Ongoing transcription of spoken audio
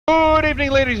Good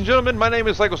evening, ladies and gentlemen. My name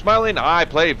is Lego Smiling. I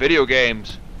play video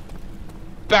games.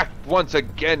 Back once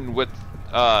again with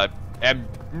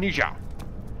Amnesia.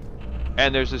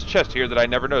 And there's this chest here that I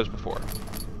never noticed before.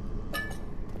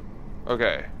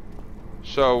 Okay.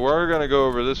 So we're gonna go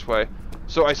over this way.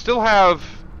 So I still have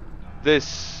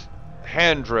this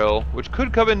hand drill, which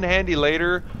could come in handy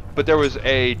later, but there was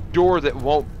a door that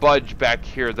won't budge back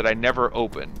here that I never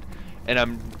opened. And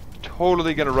I'm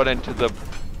totally gonna run into the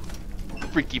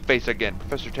freaky face again.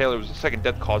 Professor Taylor was the second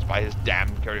death caused by his damn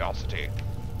curiosity.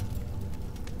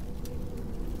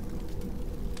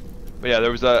 But yeah,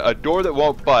 there was a door that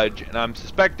won't budge, and I'm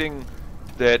suspecting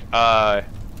that I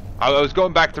was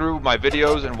going back through my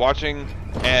videos and watching,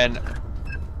 and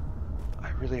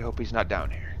I really hope he's not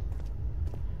down here.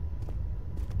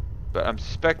 But I'm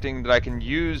suspecting that I can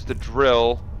use the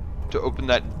drill to open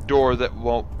that door that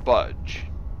won't budge.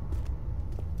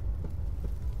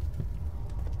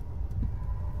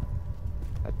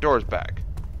 That door's back.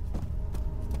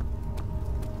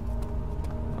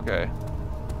 Okay.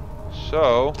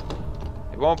 So,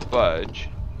 it won't budge.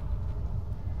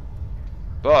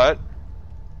 But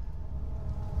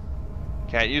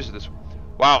can't use it this way.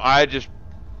 Wow,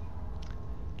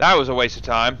 that was a waste of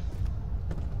time.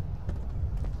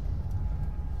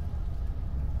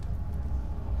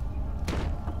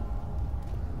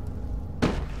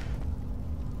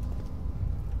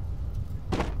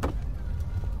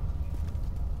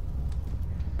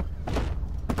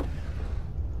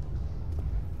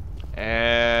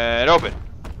 And open.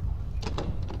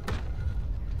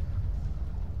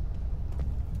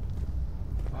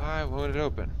 Why won't it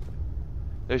open?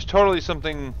 There's totally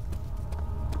something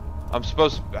I'm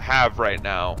supposed to have right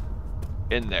now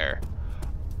in there.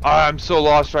 I'm so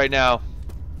lost right now.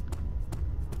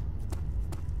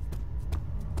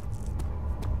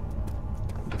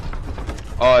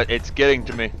 Oh, it's getting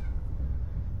to me.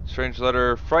 Strange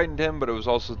letter frightened him, but it was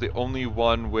also the only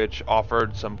one which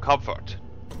offered some comfort.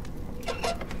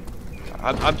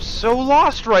 I'm so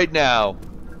lost right now.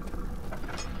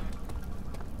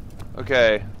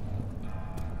 Okay.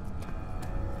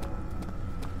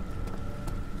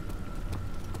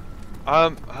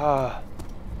 And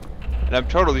I'm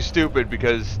totally stupid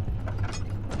because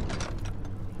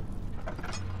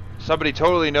somebody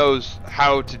totally knows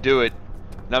how to do it,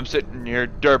 and I'm sitting here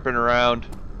derping around.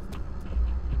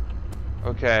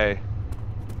 Okay.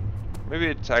 Maybe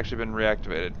it's actually been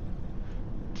reactivated.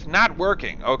 It's not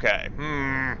working. Okay.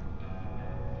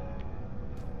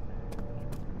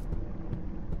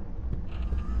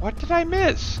 What did I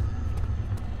miss?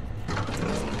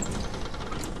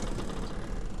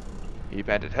 He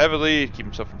panted heavily to keep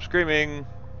himself from screaming.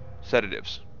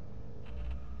 Sedatives.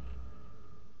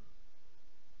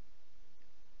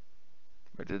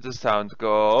 Where did the sound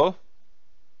go?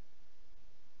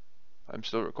 I'm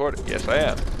still recording. Yes, I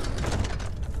am.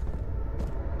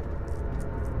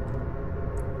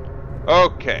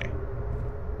 Okay.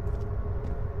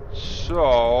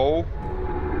 So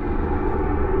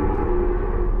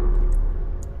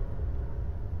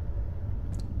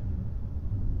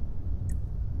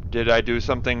did I do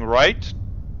something right?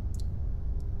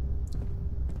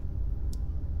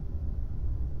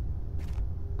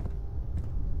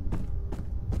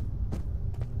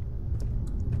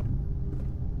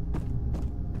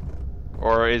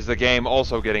 Or is the game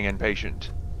also getting impatient?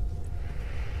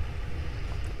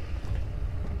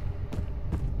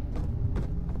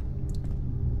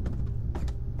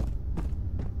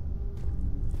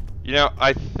 You know,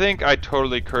 I think I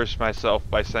totally cursed myself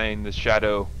by saying this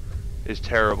shadow is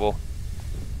terrible.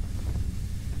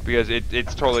 Because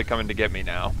it's totally coming to get me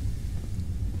now.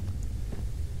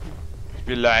 Just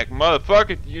be like,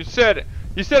 motherfucker, you said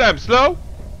I'm slow?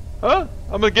 Huh?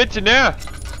 I'm gonna get you now.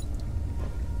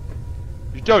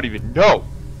 You don't even know.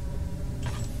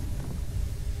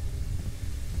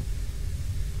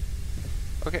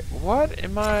 Okay, what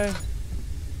am I?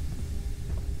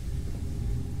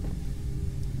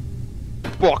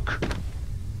 Book.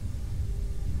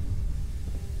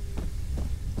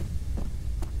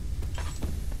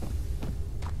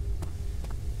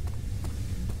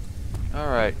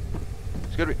 Alright.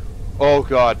 It's gonna be. Oh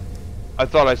god. I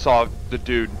thought I saw the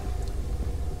dude.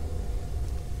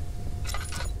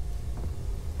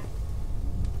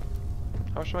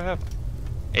 How much do I have?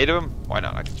 8 of them? Why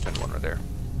not? I can spend one right there.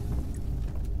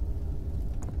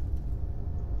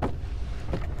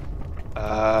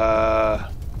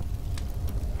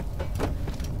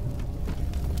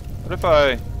 What if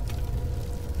I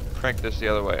crank this the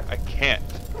other way? I can't.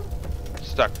 It's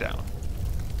stuck down.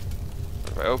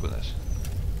 What if I open this?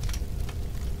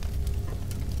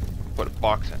 Put a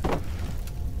box in.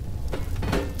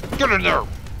 Get in there!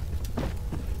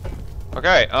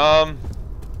 Okay,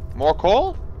 more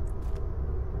coal?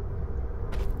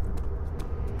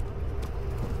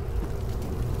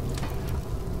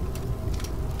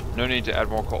 No need to add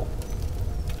more coal.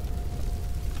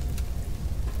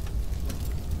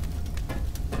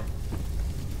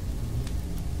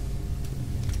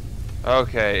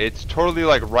 Okay, it's totally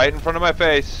like right in front of my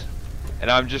face, and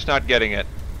I'm just not getting it.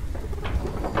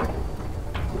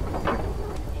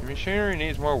 Machinery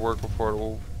needs more work before it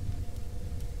will...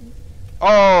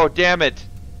 Oh, damn it!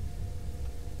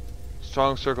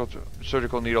 Strong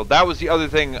surgical needle. That was the other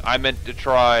thing I meant to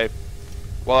try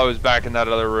while I was back in that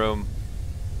other room.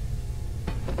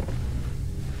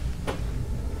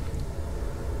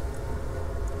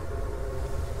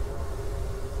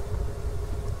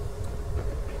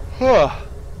 Huh.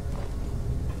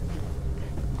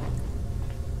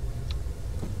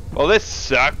 Well, this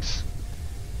sucks.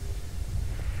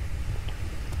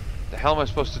 The hell am I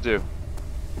supposed to do?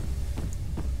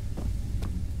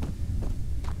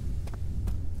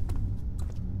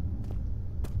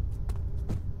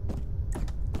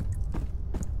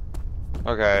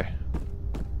 Okay.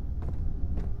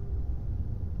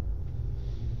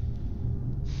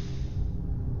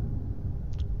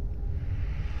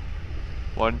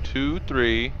 One, two,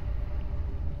 three,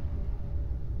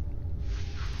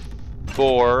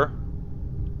 4,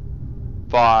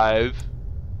 5.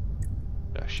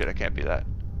 Oh, shit, I can't be that.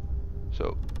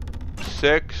 So,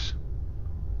 6,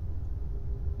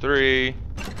 3,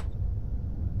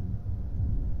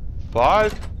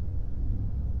 5.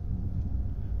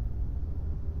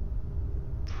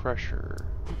 Pressure.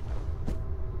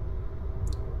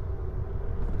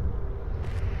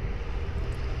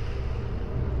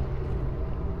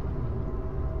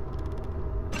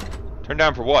 Turn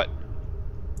down for what?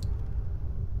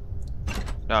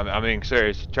 No, I'm being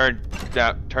serious. Turn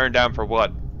down for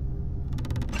what?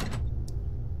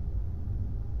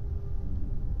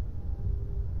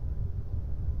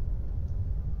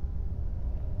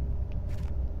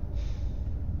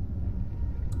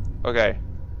 Okay.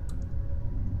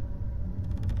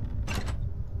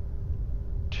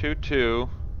 2, 2,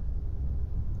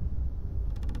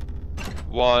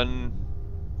 1,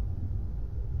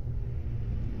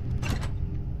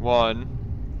 1,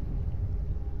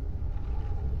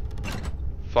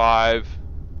 5.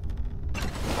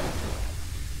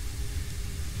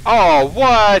 Oh,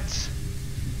 what?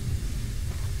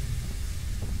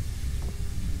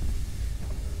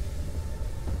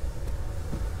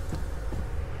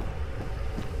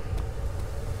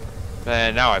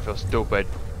 Man, now I feel stupid.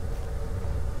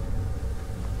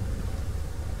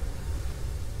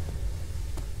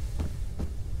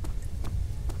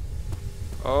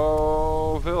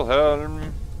 Oh,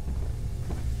 Wilhelm.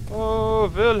 Oh,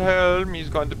 Wilhelm. He's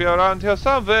going to be around here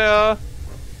somewhere.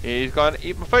 He's going to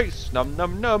eat my face. Num,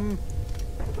 num, num.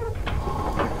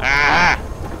 Ah!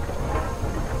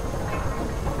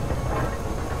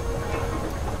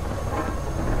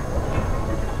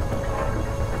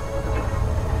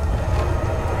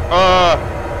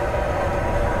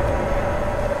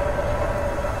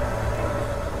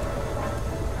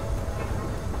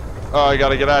 Oh, I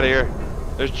gotta get out of here.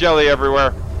 There's jelly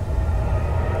everywhere.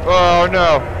 Oh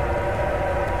no.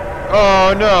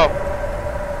 Oh no.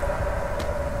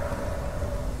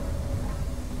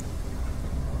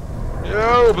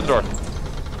 Yeah, open the door.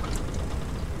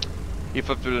 He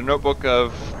flipped through the notebook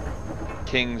of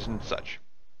kings and such.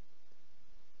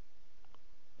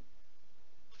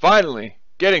 Finally,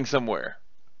 getting somewhere.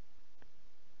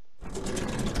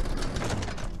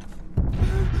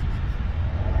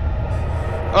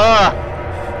 Ah!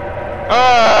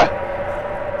 Ah!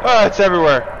 Ah, it's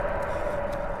everywhere.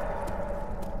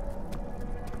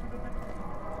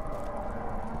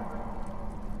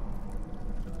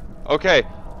 Okay,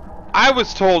 I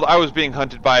was told I was being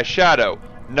hunted by a shadow,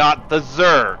 not the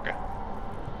Zerg.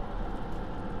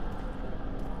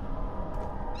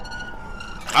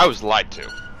 I was lied to.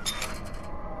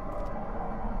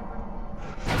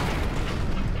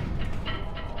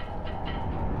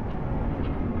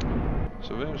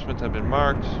 So investments have been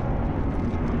marked.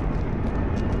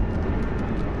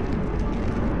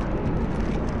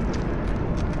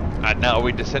 And now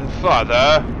we descend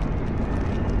further.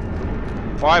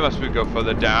 Why must we go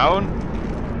further down?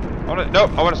 I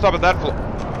want to stop at that floor.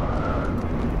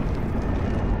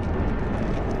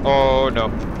 Oh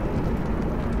no.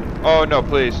 Oh no,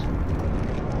 please.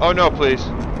 Oh no, please.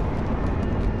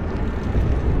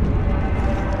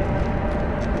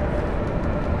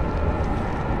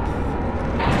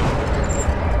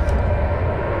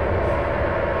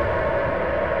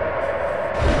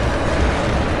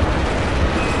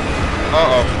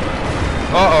 Uh-oh.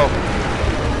 Uh-oh.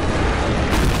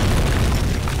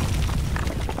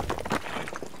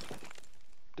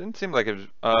 Didn't seem like it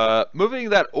was, moving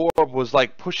that orb was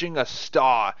like pushing a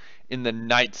star in the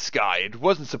night sky. It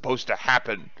wasn't supposed to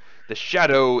happen. The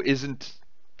shadow isn't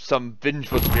some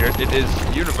vengeful spirit. It is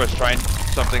the universe trying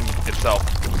something itself.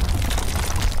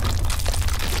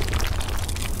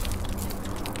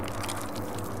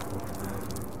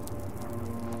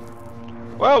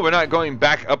 Well, we're not going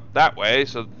back up that way,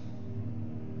 so...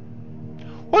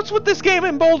 What's with this game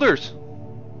in boulders?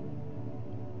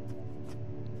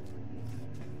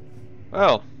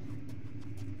 Well.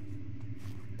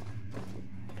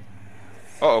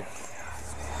 Uh-oh.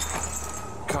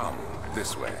 Come,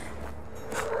 this way.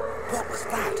 What was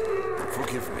that?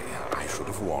 Forgive me, I should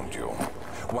have warned you.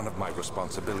 One of my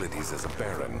responsibilities as a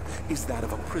Baron is that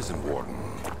of a prison warden.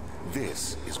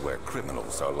 This is where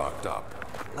criminals are locked up.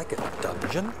 Like a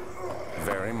dungeon?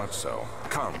 Very much so.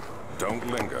 Come, don't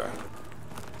linger.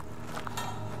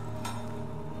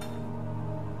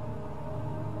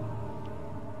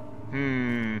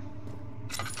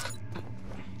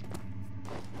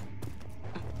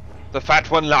 The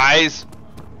fat one lies.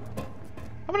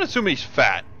 I'm gonna assume he's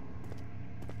fat.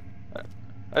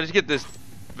 I just get this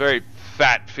very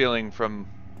fat feeling from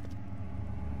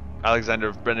Alexander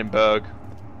of Brennenburg.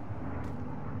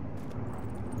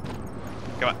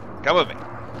 Come on, come with me.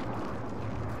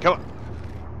 Come on.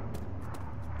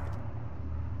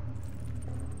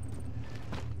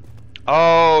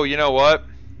 Oh, you know what?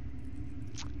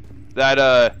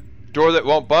 That door that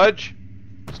won't budge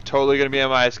is totally gonna be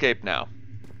my escape now.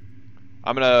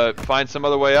 I'm gonna find some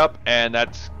other way up, and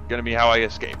that's gonna be how I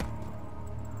escape.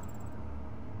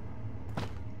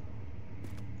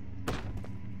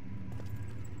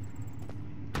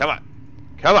 Come on.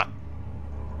 Come on.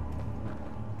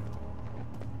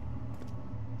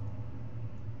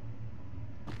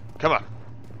 Come on.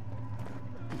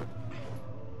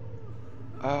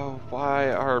 Oh,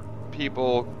 why are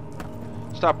people...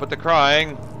 Stop with the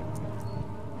crying.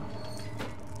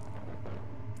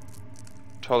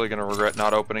 Totally gonna regret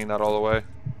not opening that all the way.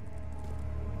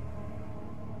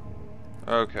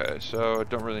 Okay, so I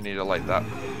don't really need to light that.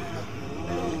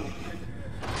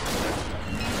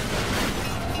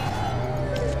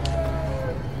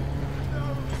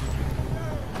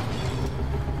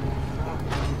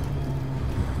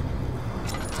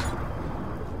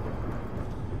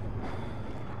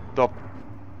 The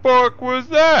fuck was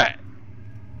that?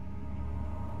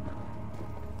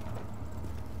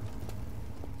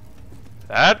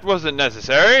 That wasn't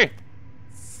necessary.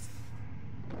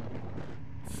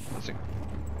 Let's see. Is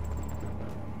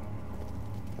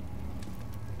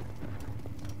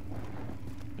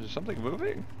there something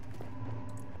moving?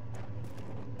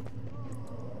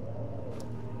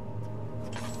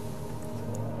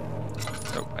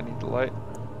 Nope, I need the light.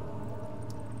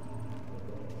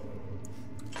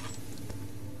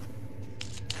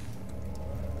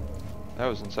 That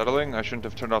was unsettling. I shouldn't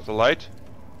have turned off the light.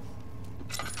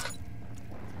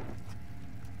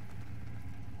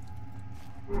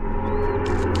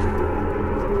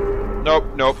 Nope,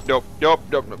 nope, nope, nope,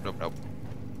 nope, nope, nope, nope.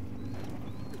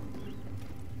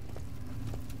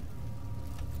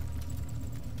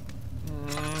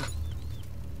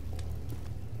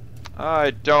 I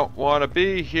don't want to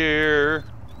be here.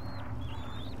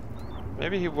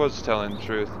 Maybe he was telling the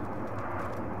truth.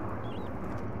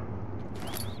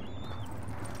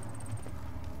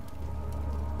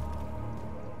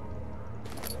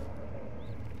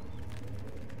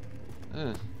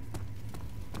 Ugh.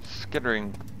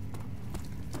 Skittering.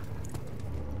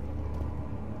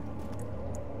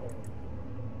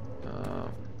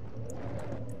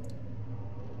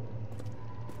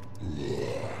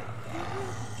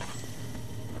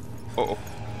 Uh-oh.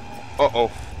 Uh-oh.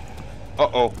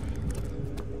 Uh-oh.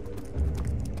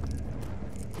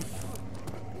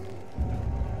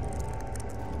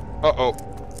 Uh-oh.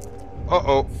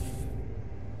 Uh-oh.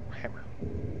 Hammer.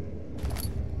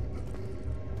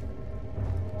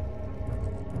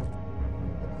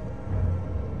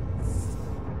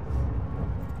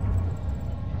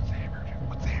 What's the hammer do?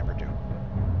 What's the hammer do?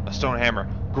 A stone hammer.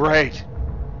 Great!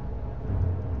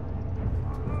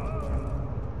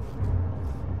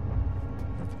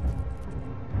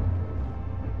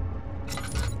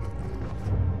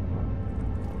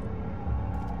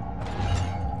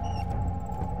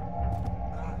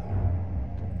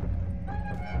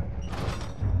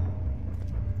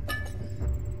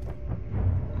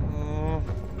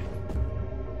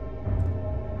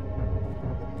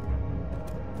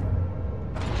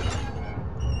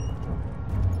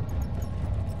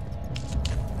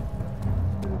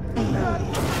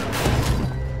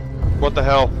 What the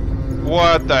hell?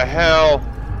 What the hell?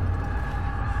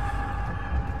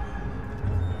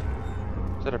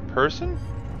 Is that a person?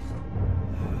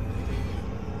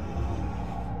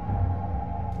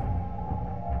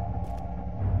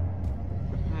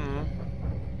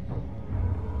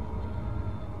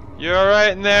 You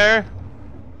alright in there?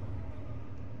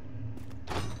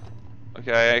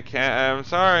 Okay, I can't. I'm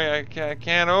sorry. I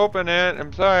can't open it.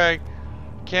 I'm sorry. I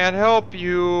can't help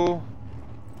you.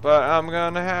 But I'm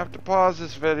gonna have to pause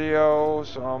this video,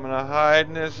 so I'm gonna hide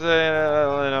in this, and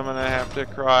I'm gonna have to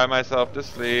cry myself to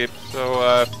sleep.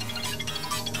 So,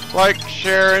 like,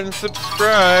 share, and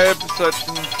subscribe, such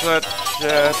and such.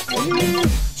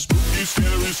 Spooky,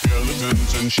 scary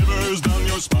skeletons and shivers down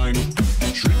your spine.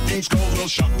 Shrieking skulls will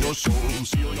shock your soul,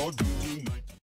 seal your doom.